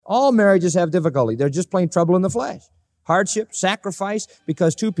All marriages have difficulty. They're just plain trouble in the flesh. Hardship, sacrifice,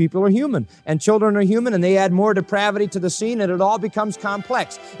 because two people are human, and children are human, and they add more depravity to the scene, and it all becomes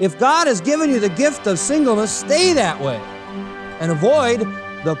complex. If God has given you the gift of singleness, stay that way, and avoid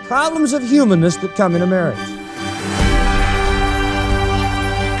the problems of humanness that come in a marriage.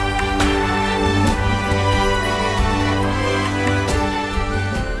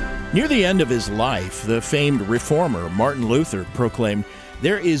 Near the end of his life, the famed reformer Martin Luther proclaimed,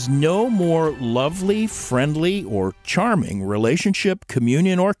 "There is no more lovely, friendly, or charming relationship,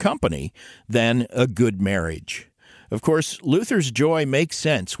 communion, or company than a good marriage." Of course, Luther's joy makes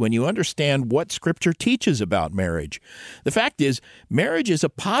sense when you understand what Scripture teaches about marriage. The fact is, marriage is a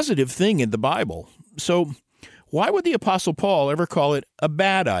positive thing in the Bible. So why would the Apostle Paul ever call it a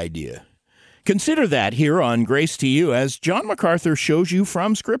bad idea? Consider that here on Grace to You as John MacArthur shows you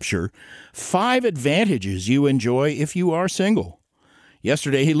from Scripture 5 advantages you enjoy if you are single.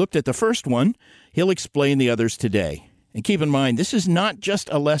 Yesterday he looked at the first one. He'll explain the others today. And keep in mind, this is not just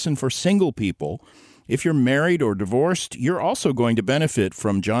a lesson for single people. If you're married or divorced, you're also going to benefit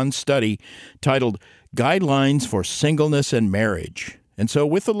from John's study titled Guidelines for Singleness and Marriage. And so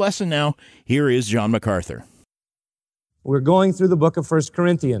with the lesson now, here is John MacArthur. We're going through the book of 1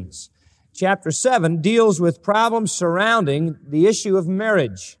 Corinthians. Chapter 7 deals with problems surrounding the issue of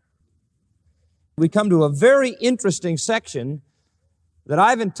marriage. We come to a very interesting section that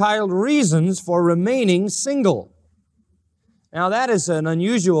I've entitled Reasons for Remaining Single. Now that is an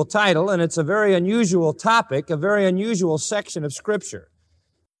unusual title, and it's a very unusual topic, a very unusual section of Scripture.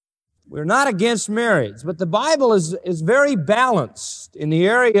 We're not against marriage, but the Bible is very balanced in the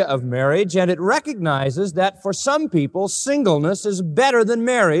area of marriage, and it recognizes that for some people, singleness is better than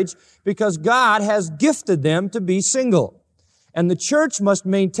marriage because God has gifted them to be single. And the church must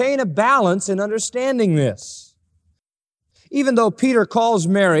maintain a balance in understanding this. Even though Peter calls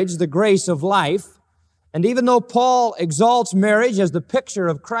marriage the grace of life, and even though Paul exalts marriage as the picture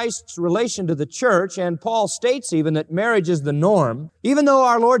of Christ's relation to the church, and Paul states even that marriage is the norm, even though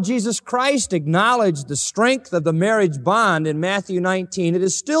our Lord Jesus Christ acknowledged the strength of the marriage bond in Matthew 19, it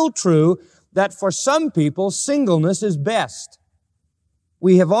is still true that for some people, singleness is best.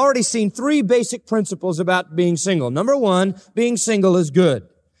 We have already seen 3 basic principles about being single. Number 1, being single is good.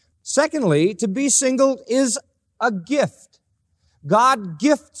 Secondly, to be single is a gift. God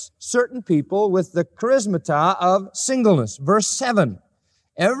gifts certain people with the charismata of singleness. Verse 7,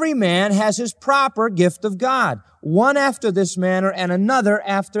 every man has his proper gift of God, one after this manner and another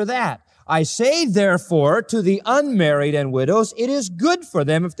after that. I say, therefore, to the unmarried and widows, it is good for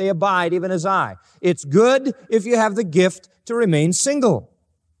them if they abide even as I. It's good if you have the gift to remain single.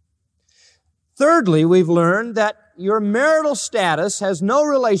 Thirdly, we've learned that your marital status has no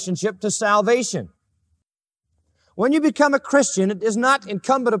relationship to salvation. When you become a Christian, it is not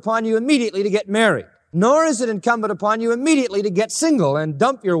incumbent upon you immediately to get married, nor is it incumbent upon you immediately to get single and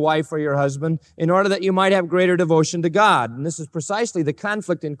dump your wife or your husband in order that you might have greater devotion to God. And this is precisely the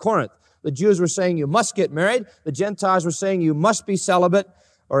conflict in Corinth. The Jews were saying you must get married. The Gentiles were saying you must be celibate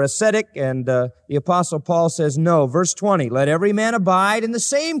or ascetic, and the Apostle Paul says no. Verse 20, let every man abide in the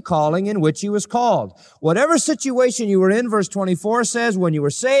same calling in which he was called. Whatever situation you were in, verse 24 says, when you were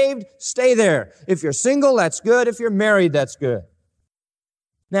saved, stay there. If you're single, that's good. If you're married, that's good.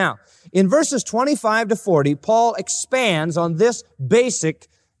 Now, in verses 25 to 40, Paul expands on this basic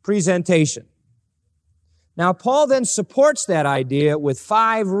presentation. Now, Paul then supports that idea with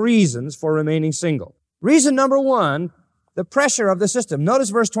 5 reasons for remaining single. Reason number 1, the pressure of the system.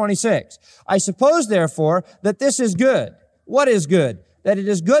 Notice verse 26. I suppose, therefore, that this is good. What is good? That it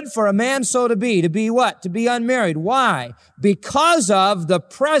is good for a man so to be. To be what? To be unmarried. Why? Because of the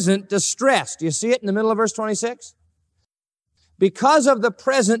present distress. Do you see it in the middle of verse 26? Because of the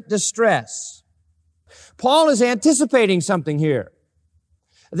present distress. Paul is anticipating something here.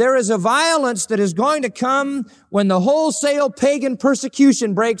 There is a violence that is going to come when the wholesale pagan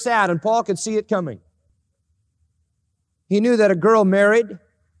persecution breaks out, and Paul could see it coming. He knew that a girl married,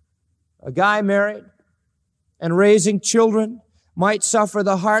 a guy married, and raising children might suffer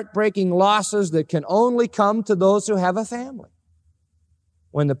the heartbreaking losses that can only come to those who have a family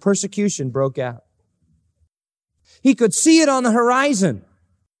when the persecution broke out. He could see it on the horizon.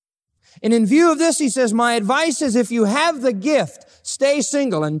 And in view of this, he says, my advice is if you have the gift, stay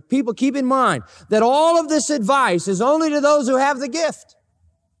single. And people, keep in mind that all of this advice is only to those who have the gift.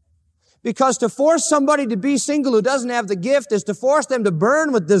 Because to force somebody to be single who doesn't have the gift is to force them to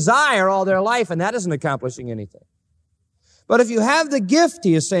burn with desire all their life, and that isn't accomplishing anything. But if you have the gift,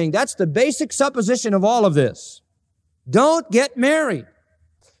 he is saying, that's the basic supposition of all of this. Don't get married.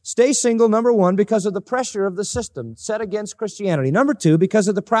 Stay single, number one, because of the pressure of the system set against Christianity. Number two, because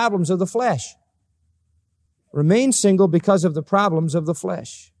of the problems of the flesh. Remain single because of the problems of the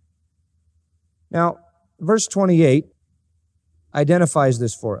flesh. Now, verse 28 identifies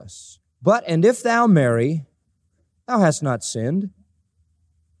this for us. But, and if thou marry, thou hast not sinned.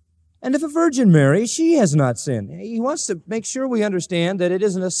 And if a virgin marry, she has not sinned. He wants to make sure we understand that it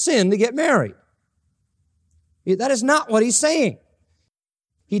isn't a sin to get married. That is not what he's saying.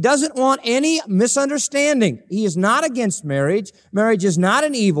 He doesn't want any misunderstanding. He is not against marriage. Marriage is not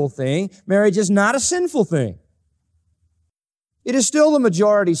an evil thing. Marriage is not a sinful thing. It is still the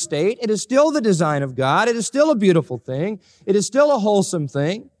majority state. It is still the design of God. It is still a beautiful thing. It is still a wholesome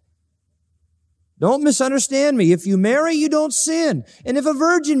thing. Don't misunderstand me. If you marry, you don't sin. And if a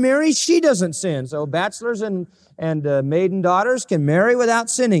virgin marries, she doesn't sin. So bachelors and maiden daughters can marry without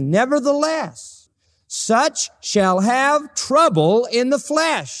sinning. Nevertheless, such shall have trouble in the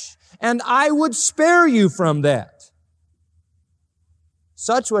flesh, and I would spare you from that.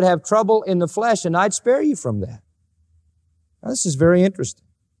 Such would have trouble in the flesh, and I'd spare you from that. Now, this is very interesting.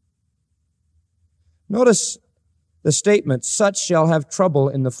 Notice the statement, such shall have trouble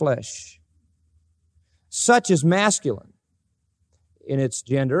in the flesh. Such is masculine in its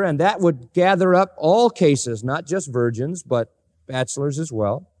gender, and that would gather up all cases, not just virgins, but bachelors as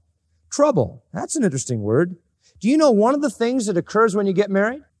well. Trouble. That's an interesting word. Do you know one of the things that occurs when you get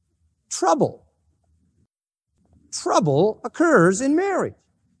married? Trouble. Trouble occurs in marriage.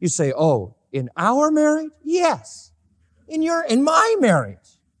 You say, oh, in our marriage? Yes. In my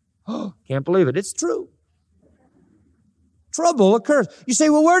marriage. Oh, can't believe it. It's true. Trouble occurs. You say,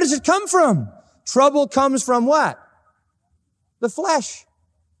 well, where does it come from? Trouble comes from what? The flesh.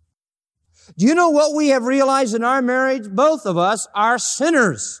 Do you know what we have realized in our marriage? Both of us are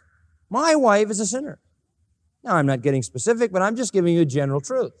sinners. My wife is a sinner. Now, I'm not getting specific, but I'm just giving you a general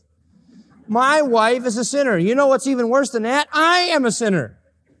truth. My wife is a sinner. You know what's even worse than that? I am a sinner.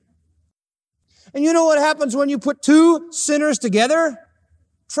 And you know what happens when you put two sinners together?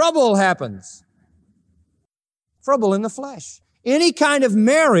 Trouble happens. Trouble in the flesh. Any kind of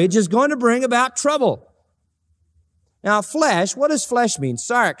marriage is going to bring about trouble. Now, flesh, what does flesh mean?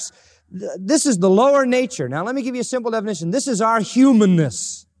 Sarx. This is the lower nature. Now, let me give you a simple definition. This is our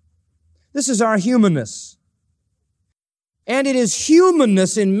humanness. This is our humanness. And it is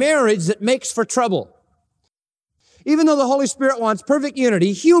humanness in marriage that makes for trouble. Even though the Holy Spirit wants perfect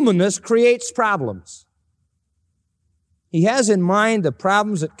unity, humanness creates problems. He has in mind the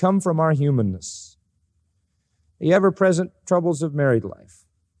problems that come from our humanness. The ever-present troubles of married life.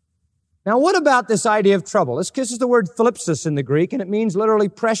 Now, what about this idea of trouble? This is the word thlipsis in the Greek, and it means literally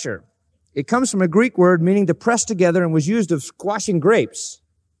pressure. It comes from a Greek word meaning to press together and was used of squashing grapes.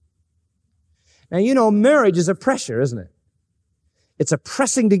 Now, you know, marriage is a pressure, isn't it? It's a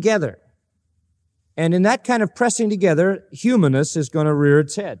pressing together. And in that kind of pressing together, humanness is going to rear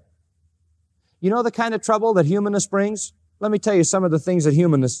its head. You know the kind of trouble that humanness brings? Let me tell you some of the things that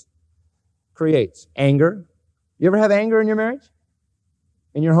humanness creates. Anger. You ever have anger in your marriage?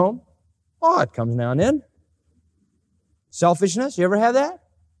 In your home? Oh, it comes now and then. Selfishness. You ever have that?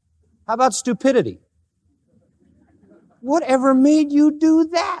 How about stupidity? Whatever made you do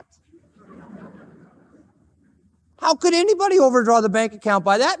that? How could anybody overdraw the bank account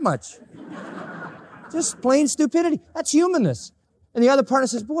by that much? Just plain stupidity. That's humanness. And the other partner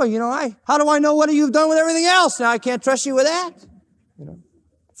says, boy, you know, how do I know what you've done with everything else? Now I can't trust you with that. You know,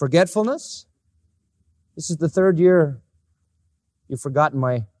 forgetfulness. This is the third year you've forgotten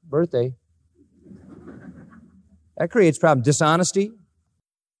my birthday. That creates problems. Dishonesty.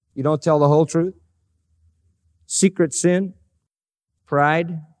 You don't tell the whole truth. Secret sin.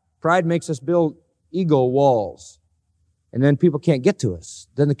 Pride. Pride makes us build ego walls. And then people can't get to us.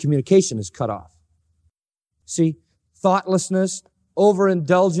 Then the communication is cut off. See, thoughtlessness,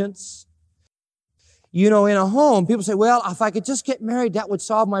 overindulgence. You know, in a home, people say, well, if I could just get married, that would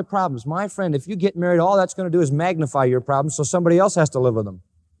solve my problems. My friend, if you get married, all that's going to do is magnify your problems, so somebody else has to live with them.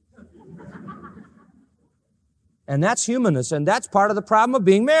 And that's humanness, and that's part of the problem of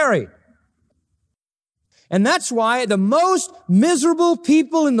being married. And that's why the most miserable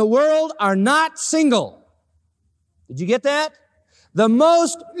people in the world are not single. Did you get that? The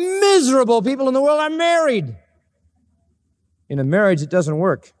most miserable people in the world are married. In a marriage, it doesn't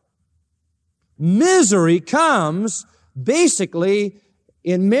work. Misery comes basically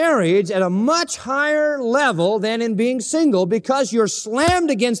in marriage at a much higher level than in being single because you're slammed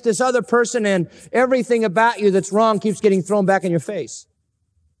against this other person and everything about you that's wrong keeps getting thrown back in your face.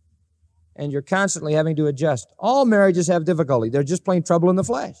 And you're constantly having to adjust. All marriages have difficulty. They're just plain trouble in the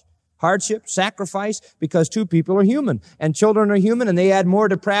flesh. hardship, sacrifice, because two people are human, and children are human, and they add more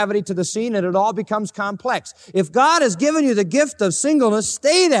depravity to the scene, and it all becomes complex. If God has given you the gift of singleness,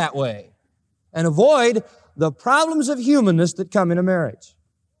 stay that way, and avoid the problems of humanness that come in a marriage.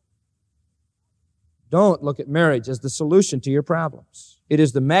 Don't look at marriage as the solution to your problems. It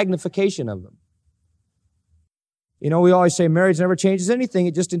is the magnification of them. You know, we always say marriage never changes anything.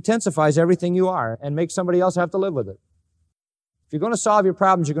 It just intensifies everything you are and makes somebody else have to live with it. If you're going to solve your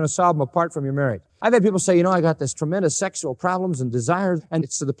problems, you're going to solve them apart from your marriage. I've had people say, you know, I got this tremendous sexual problems and desires, and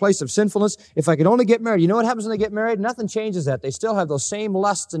it's to the place of sinfulness. If I could only get married. You know what happens when they get married? Nothing changes that. They still have those same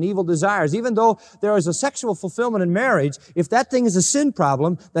lusts and evil desires. Even though there is a sexual fulfillment in marriage, if that thing is a sin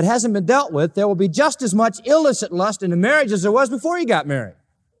problem that hasn't been dealt with, there will be just as much illicit lust in the marriage as there was before you got married.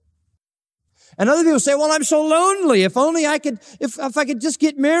 And other people say, well, I'm so lonely. If only I could, if I could just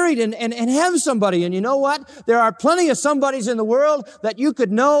get married and have somebody. And you know what? There are plenty of somebodies in the world that you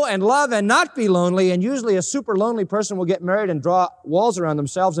could know and love and not be lonely. And usually a super lonely person will get married and draw walls around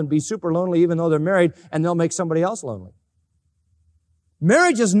themselves and be super lonely even though they're married, and they'll make somebody else lonely.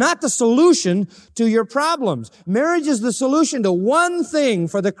 Marriage is not the solution to your problems. Marriage is the solution to one thing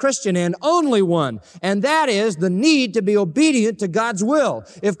for the Christian, and only one, and that is the need to be obedient to God's will.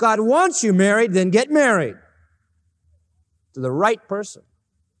 If God wants you married, then get married to the right person.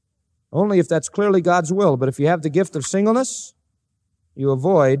 Only if that's clearly God's will. But if you have the gift of singleness, you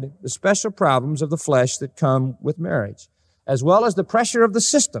avoid the special problems of the flesh that come with marriage, as well as the pressure of the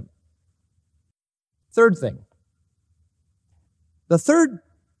system. Third thing. The third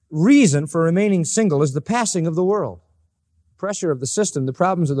reason for remaining single is the passing of the world. Pressure of the system, the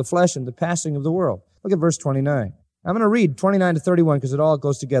problems of the flesh, and the passing of the world. Look at verse 29. I'm going to read 29 to 31 because it all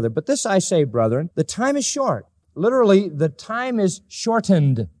goes together. But this I say, brethren, the time is short. Literally, the time is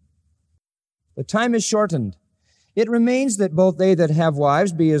shortened. The time is shortened. It remains that both they that have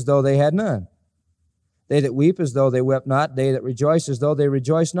wives be as though they had none. They that weep as though they wept not, they that rejoice as though they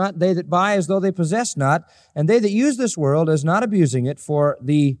rejoice not, they that buy as though they possess not, and they that use this world as not abusing it, for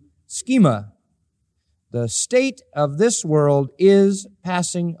the schema, the state of this world is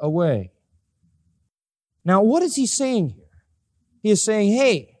passing away. Now, what is he saying here? He is saying,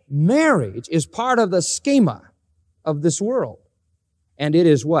 hey, marriage is part of the schema of this world, and it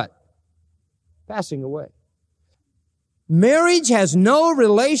is what? Passing away. Marriage has no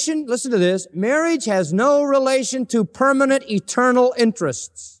relation, listen to this, marriage has no relation to permanent eternal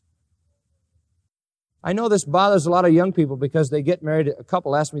interests. I know this bothers a lot of young people because they get married. A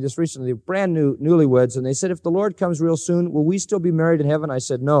couple asked me this recently, brand new newlyweds, and they said, if the Lord comes real soon, will we still be married in heaven? I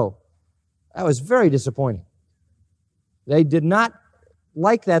said, no. That was very disappointing. They did not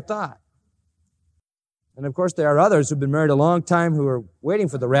like that thought. And of course, there are others who've been married a long time who are waiting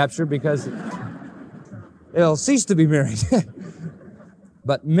for the rapture because they'll cease to be married.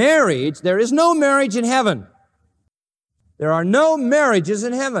 But marriage, there is no marriage in heaven. There are no marriages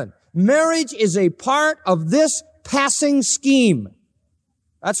in heaven. Marriage is a part of this passing scheme.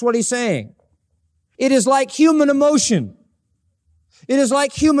 That's what he's saying. It is like human emotion. It is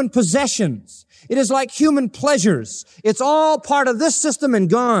like human possessions. It is like human pleasures. It's all part of this system and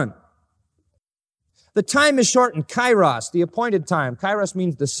gone. The time is shortened, kairos, the appointed time. Kairos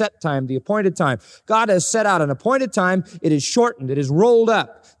means the set time, the appointed time. God has set out an appointed time. It is shortened. It is rolled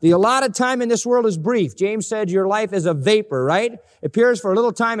up. The allotted time in this world is brief. James said your life is a vapor, right? It appears for a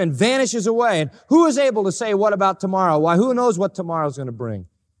little time and vanishes away. And who is able to say, what about tomorrow? Why, who knows what tomorrow is going to bring?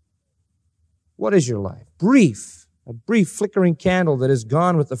 What is your life? Brief. A brief flickering candle that is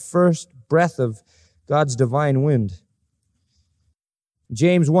gone with the first breath of God's divine wind.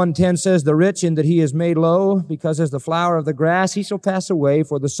 James 1:10 says, the rich in that he is made low, because as the flower of the grass he shall pass away,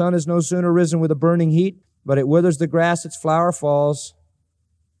 for the sun is no sooner risen with a burning heat, but it withers the grass, its flower falls.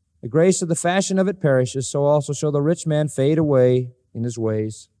 The grace of the fashion of it perishes, so also shall the rich man fade away in his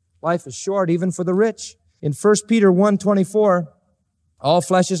ways. Life is short even for the rich. In 1 Peter 1:24, all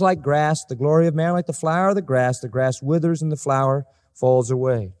flesh is like grass, the glory of man like the flower of the grass withers and the flower falls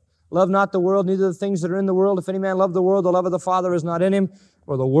away. Love not the world, neither the things that are in the world. If any man love the world, the love of the Father is not in him,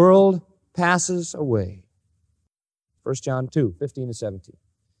 for the world passes away. 1 John 2:15-17.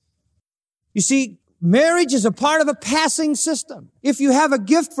 You see, marriage is a part of a passing system. If you have a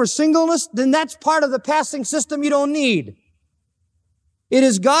gift for singleness, then that's part of the passing system you don't need. It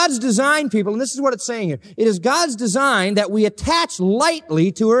is God's design, people, and this is what it's saying here. It is God's design that we attach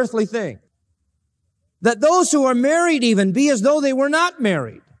lightly to earthly things. That those who are married even be as though they were not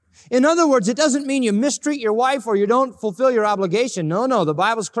married. In other words, it doesn't mean you mistreat your wife or you don't fulfill your obligation. No, the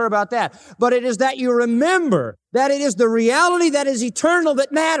Bible's clear about that. But it is that you remember that it is the reality that is eternal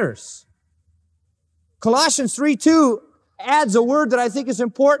that matters. Colossians 3:2 adds a word that I think is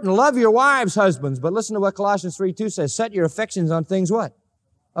important. Love your wives, husbands. But listen to what Colossians 3:2 says. Set your affections on things what?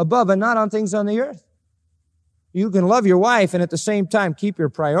 Above and not on things on the earth. You can love your wife and at the same time keep your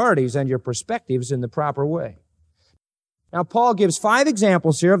priorities and your perspectives in the proper way. Now, Paul gives 5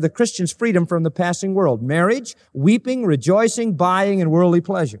 examples here of the Christian's freedom from the passing world. Marriage, weeping, rejoicing, buying, and worldly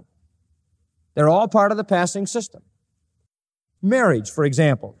pleasure. They're all part of the passing system. Marriage, for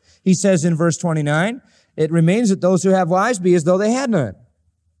example. He says in verse 29, it remains that those who have wives be as though they had none.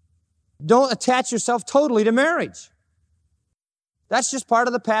 Don't attach yourself totally to marriage. That's just part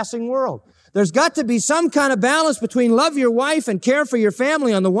of the passing world. There's got to be some kind of balance between love your wife and care for your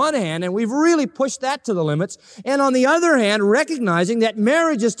family on the one hand, and we've really pushed that to the limits, and on the other hand, recognizing that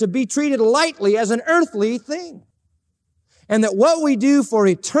marriage is to be treated lightly as an earthly thing, and that what we do for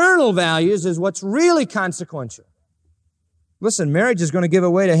eternal values is what's really consequential. Listen, marriage is going to give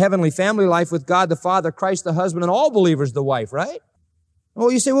away to heavenly family life with God the Father, Christ the husband, and all believers the wife, right? Well,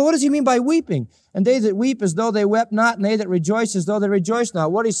 you say, well, what does he mean by weeping? And they that weep as though they wept not, and they that rejoice as though they rejoice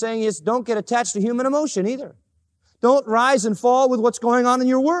not. What he's saying is, don't get attached to human emotion either. Don't rise and fall with what's going on in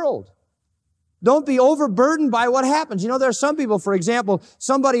your world. Don't be overburdened by what happens. You know, there are some people, for example,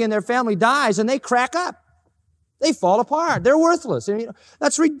 somebody in their family dies and they crack up. They fall apart. They're worthless. And, you know,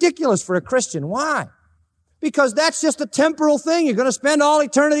 that's ridiculous for a Christian. Why? Because that's just a temporal thing. You're going to spend all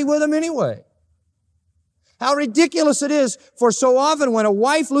eternity with them anyway. How ridiculous it is for so often when a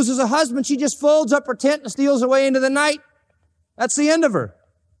wife loses a husband, she just folds up her tent and steals away into the night. That's the end of her.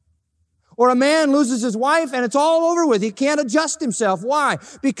 Or a man loses his wife and it's all over with. He can't adjust himself. Why?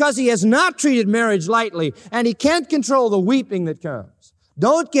 Because he has not treated marriage lightly and he can't control the weeping that comes.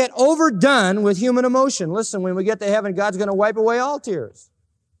 Don't get overdone with human emotion. Listen, when we get to heaven, God's going to wipe away all tears.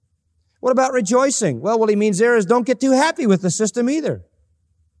 What about rejoicing? Well, what he means there is don't get too happy with the system either.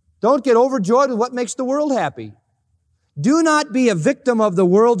 Don't get overjoyed with what makes the world happy. Do not be a victim of the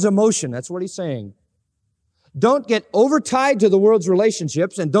world's emotion. That's what he's saying. Don't get overtied to the world's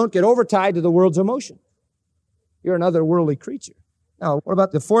relationships and don't get overtied to the world's emotion. You're another worldly creature. Now, what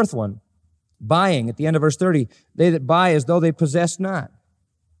about the 4th one? Buying. At the end of verse 30, they that buy as though they possess not.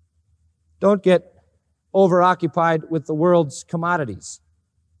 Don't get overoccupied with the world's commodities.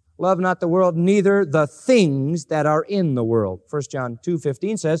 Love not the world, neither the things that are in the world. 1 John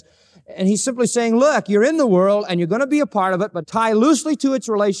 2:15 says, and he's simply saying, look, you're in the world and you're going to be a part of it, but tie loosely to its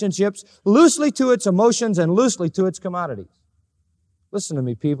relationships, loosely to its emotions, and loosely to its commodities. Listen to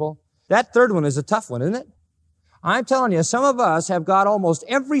me, people. That 3rd one is a tough one, isn't it? I'm telling you, some of us have got almost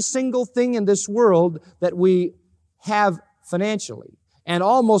every single thing in this world that we have financially, and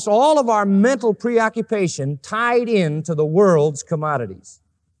almost all of our mental preoccupation tied into the world's commodities.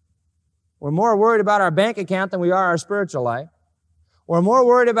 We're more worried about our bank account than we are our spiritual life. We're more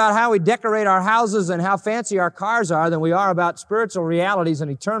worried about how we decorate our houses and how fancy our cars are than we are about spiritual realities and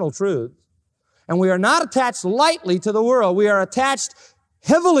eternal truths. And we are not attached lightly to the world. We are attached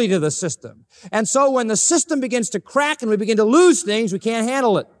heavily to the system. And so when the system begins to crack and we begin to lose things, we can't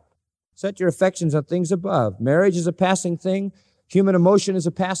handle it. Set your affections on things above. Marriage is a passing thing. Human emotion is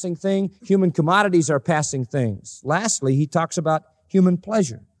a passing thing. Human commodities are passing things. Lastly, he talks about human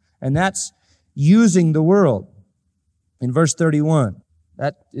pleasure. And that's using the world. In verse 31,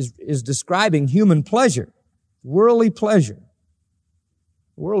 that is describing human pleasure, worldly pleasure.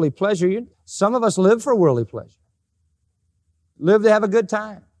 Worldly pleasure, some of us live for worldly pleasure. Live to have a good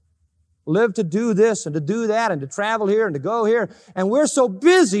time. Live to do this and to do that and to travel here and to go here. And we're so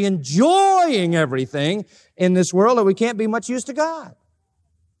busy enjoying everything in this world that we can't be much use to God.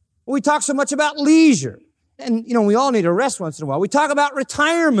 We talk so much about leisure. And, you know, we all need a rest once in a while. We talk about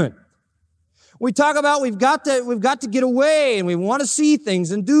retirement. We talk about we've got to get away and we want to see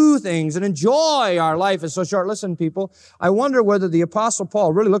things and do things and enjoy our life is so short. Listen, people, I wonder whether the Apostle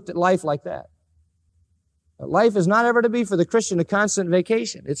Paul really looked at life like that. Life is not ever to be for the Christian a constant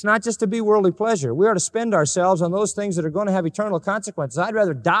vacation. It's not just to be worldly pleasure. We are to spend ourselves on those things that are going to have eternal consequences. I'd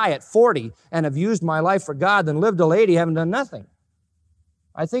rather die at 40 and have used my life for God than live till 80 having done nothing.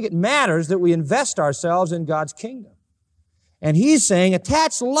 I think it matters that we invest ourselves in God's kingdom. And he's saying,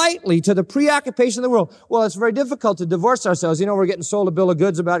 attach lightly to the preoccupation of the world. Well, it's very difficult to divorce ourselves. You know, we're getting sold a bill of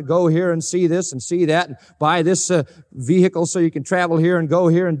goods about go here and see this and see that and buy this vehicle so you can travel here and go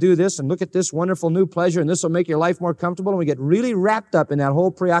here and do this and look at this wonderful new pleasure and this will make your life more comfortable. And we get really wrapped up in that whole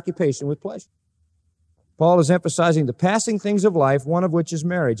preoccupation with pleasure. Paul is emphasizing the passing things of life, one of which is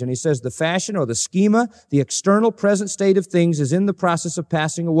marriage. And he says the fashion or the schema, the external present state of things is in the process of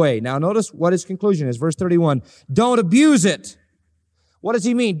passing away. Now notice what his conclusion is. Verse 31, don't abuse it. What does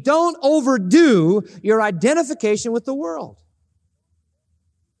he mean? Don't overdo your identification with the world.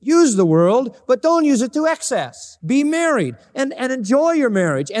 Use the world, but don't use it to excess. Be married and enjoy your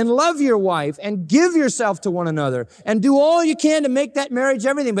marriage and love your wife and give yourself to one another and do all you can to make that marriage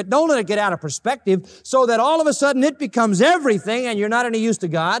everything, but don't let it get out of perspective so that all of a sudden it becomes everything and you're not any use to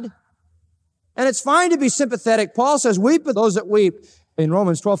God. And it's fine to be sympathetic. Paul says, weep with those that weep in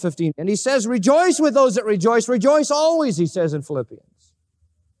Romans 12:15. And he says, rejoice with those that rejoice. Rejoice always, he says in Philippians.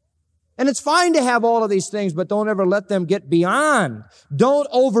 And it's fine to have all of these things, but don't ever let them get beyond. Don't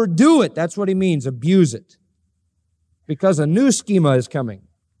overdo it. That's what he means, abuse it. Because a new schema is coming.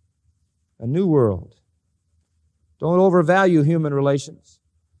 A new world. Don't overvalue human relations.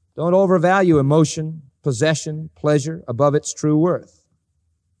 Don't overvalue emotion, possession, pleasure above its true worth.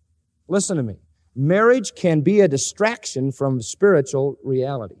 Listen to me. Marriage can be a distraction from spiritual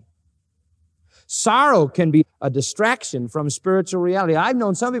reality. Sorrow can be a distraction from spiritual reality. I've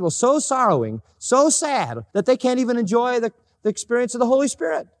known some people so sorrowing, so sad, that they can't even enjoy the experience of the Holy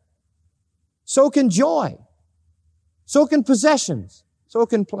Spirit. So can joy. So can possessions. So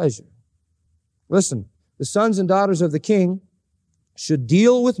can pleasure. Listen, the sons and daughters of the king should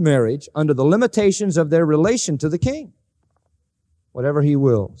deal with marriage under the limitations of their relation to the king, whatever he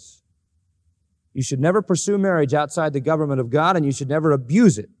wills. You should never pursue marriage outside the government of God, and you should never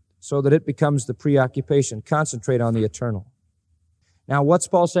abuse it so that it becomes the preoccupation. Concentrate on the eternal. Now, what's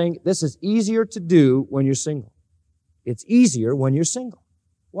Paul saying? This is easier to do when you're single. It's easier when you're single.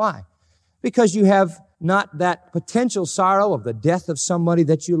 Why? Because you have not that potential sorrow of the death of somebody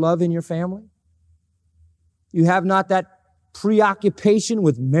that you love in your family. You have not that preoccupation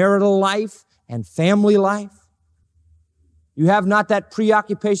with marital life and family life. You have not that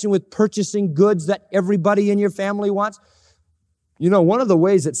preoccupation with purchasing goods that everybody in your family wants. You know, one of the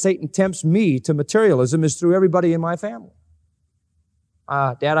ways that Satan tempts me to materialism is through everybody in my family.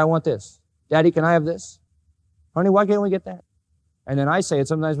 Dad, I want this. Daddy, can I have this? Honey, why can't we get that? And then I say it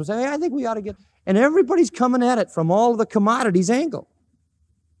sometimes, we'll say, hey, I think we ought to get it. And everybody's coming at it from all of the commodities angle.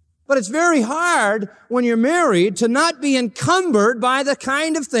 But it's very hard when you're married to not be encumbered by the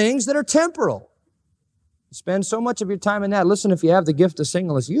kind of things that are temporal. You spend so much of your time in that. Listen, if you have the gift of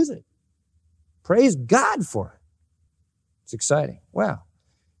singleness, use it. Praise God for it. It's exciting. Wow.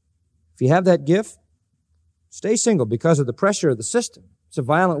 If you have that gift, stay single because of the pressure of the system. It's a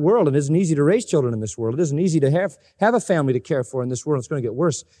violent world, and it isn't easy to raise children in this world. It isn't easy to have a family to care for in this world. It's going to get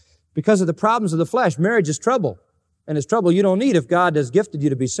worse because of the problems of the flesh. Marriage is trouble, and it's trouble you don't need if God has gifted you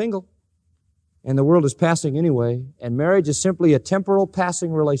to be single. And the world is passing anyway, and marriage is simply a temporal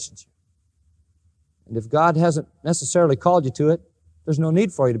passing relationship. And if God hasn't necessarily called you to it, there's no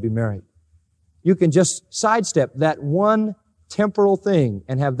need for you to be married. You can just sidestep that one temporal thing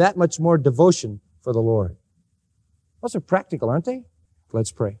and have that much more devotion for the Lord. Those are practical, aren't they?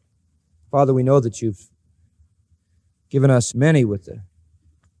 Let's pray. Father, we know that you've given us many with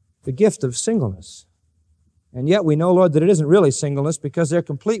the gift of singleness. And yet we know, Lord, that it isn't really singleness because they're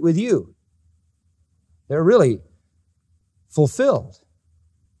complete with you. They're really fulfilled.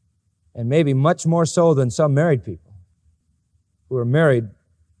 And maybe much more so than some married people who are married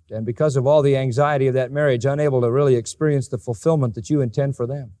and because of all the anxiety of that marriage, unable to really experience the fulfillment that you intend for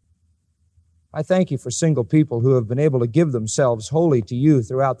them. I thank you for single people who have been able to give themselves wholly to you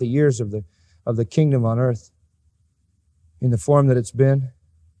throughout the years of the kingdom on earth in the form that it's been.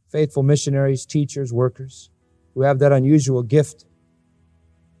 Faithful missionaries, teachers, workers who have that unusual gift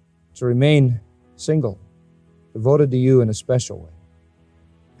to remain single, devoted to you in a special way.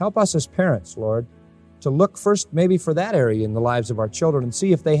 Help us as parents, Lord, to look first maybe for that area in the lives of our children and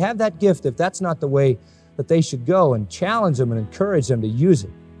see if they have that gift, if that's not the way that they should go, and challenge them and encourage them to use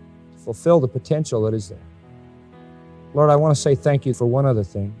it, to fulfill the potential that is there. Lord, I want to say thank you for one other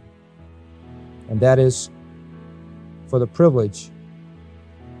thing, and that is for the privilege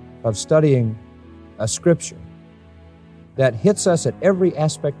of studying a scripture that hits us at every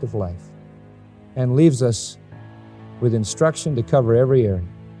aspect of life and leaves us with instruction to cover every area.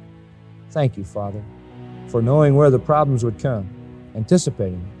 Thank you, Father, for knowing where the problems would come,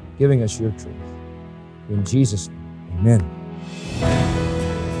 anticipating, giving us your truth. In Jesus' name, amen.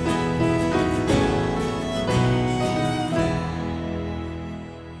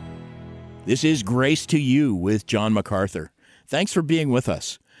 This is Grace to You with John MacArthur. Thanks for being with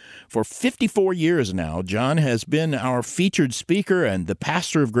us. For 54 years now, John has been our featured speaker and the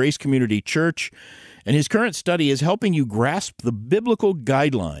pastor of Grace Community Church, and his current study is helping you grasp the biblical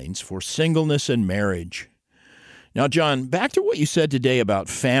guidelines for singleness and marriage. Now, John, back to what you said today about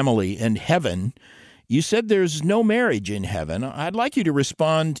family and heaven. You said there's no marriage in heaven. I'd like you to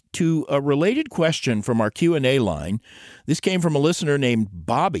respond to a related question from our Q&A line. This came from a listener named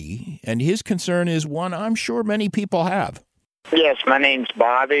Bobby, and his concern is one I'm sure many people have. Yes, my name's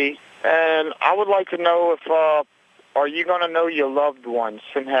Bobby, and I would like to know if, are you going to know your loved ones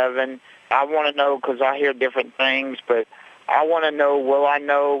in heaven? I want to know because I hear different things, but I want to know, will I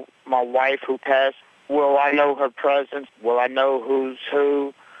know my wife who passed? Will I know her presence? Will I know who's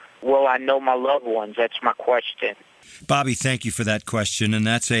who? Will I know my loved ones? That's my question. Bobby, thank you for that question, and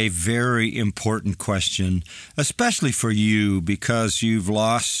that's a very important question, especially for you because you've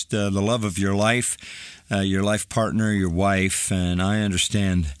lost the love of your life partner, your wife, and I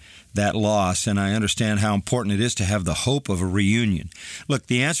understand that loss, and I understand how important it is to have the hope of a reunion. Look,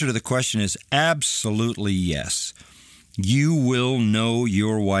 the answer to the question is absolutely yes. You will know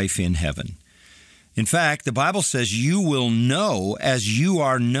your wife in heaven. In fact, the Bible says you will know as you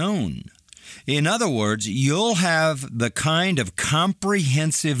are known. In other words, you'll have the kind of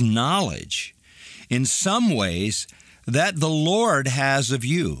comprehensive knowledge in some ways that the Lord has of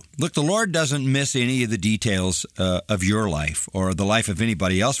you. Look, the Lord doesn't miss any of the details of your life or the life of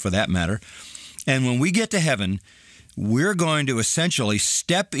anybody else for that matter. And when we get to heaven, we're going to essentially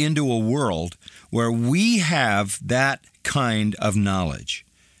step into a world where we have that kind of knowledge.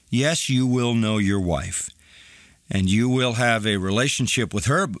 Yes, you will know your wife, and you will have a relationship with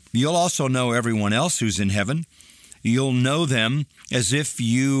her. You'll also know everyone else who's in heaven. You'll know them as if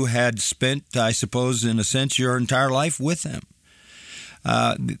you had spent, I suppose, in a sense, your entire life with them.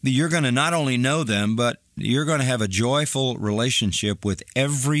 You're going to not only know them, but you're going to have a joyful relationship with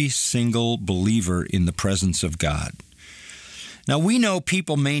every single believer in the presence of God. Now, we know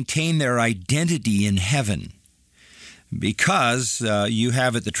people maintain their identity in heaven because you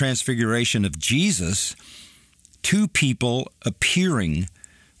have at the transfiguration of Jesus two people appearing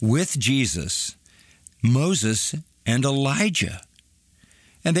with Jesus, Moses and Elijah.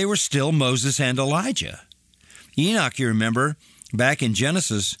 And they were still Moses and Elijah. Enoch, you remember, back in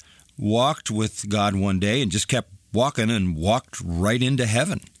Genesis, walked with God one day and just kept walking and walked right into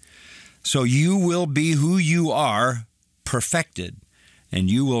heaven. So you will be who you are, perfected, and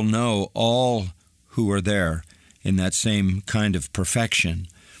you will know all who are there in that same kind of perfection.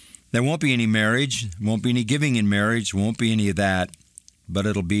 There won't be any marriage, won't be any giving in marriage, won't be any of that, but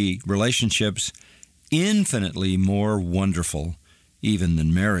it'll be relationships infinitely more wonderful even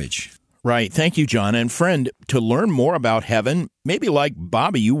than marriage. Right. Thank you, John. And friend, to learn more about heaven, maybe like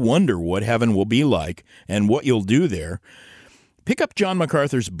Bobby, you wonder what heaven will be like and what you'll do there, pick up John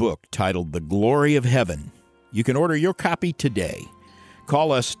MacArthur's book titled The Glory of Heaven. You can order your copy today.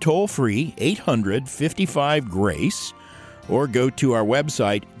 Call us toll-free 800-55-GRACE or go to our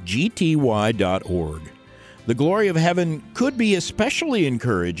website gty.org. The glory of heaven could be especially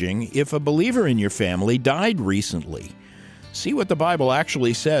encouraging if a believer in your family died recently. See what the Bible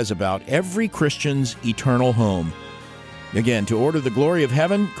actually says about every Christian's eternal home. Again, to order the glory of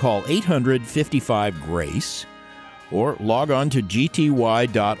heaven, call 800-55-GRACE or log on to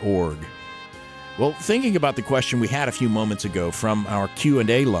gty.org. Well, thinking about the question we had a few moments ago from our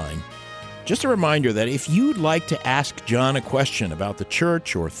Q&A line, just a reminder that if you'd like to ask John a question about the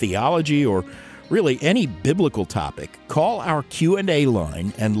church or theology or really any biblical topic, call our Q&A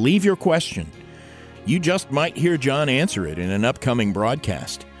line and leave your question. You just might hear John answer it in an upcoming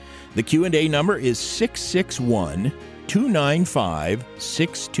broadcast. The Q&A number is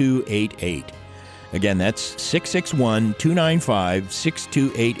 661-295-6288. Again, that's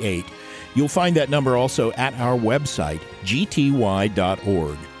 661-295-6288. You'll find that number also at our website,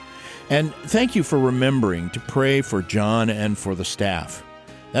 gty.org. And thank you for remembering to pray for John and for the staff.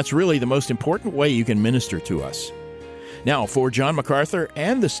 That's really the most important way you can minister to us. Now, for John MacArthur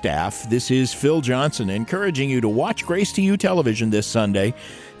and the staff, this is Phil Johnson encouraging you to watch Grace to You television this Sunday.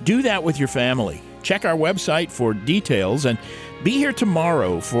 Do that with your family. Check our website for details and be here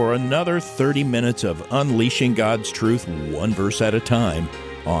tomorrow for another 30 minutes of unleashing God's truth one verse at a time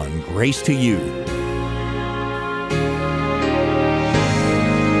on Grace to You.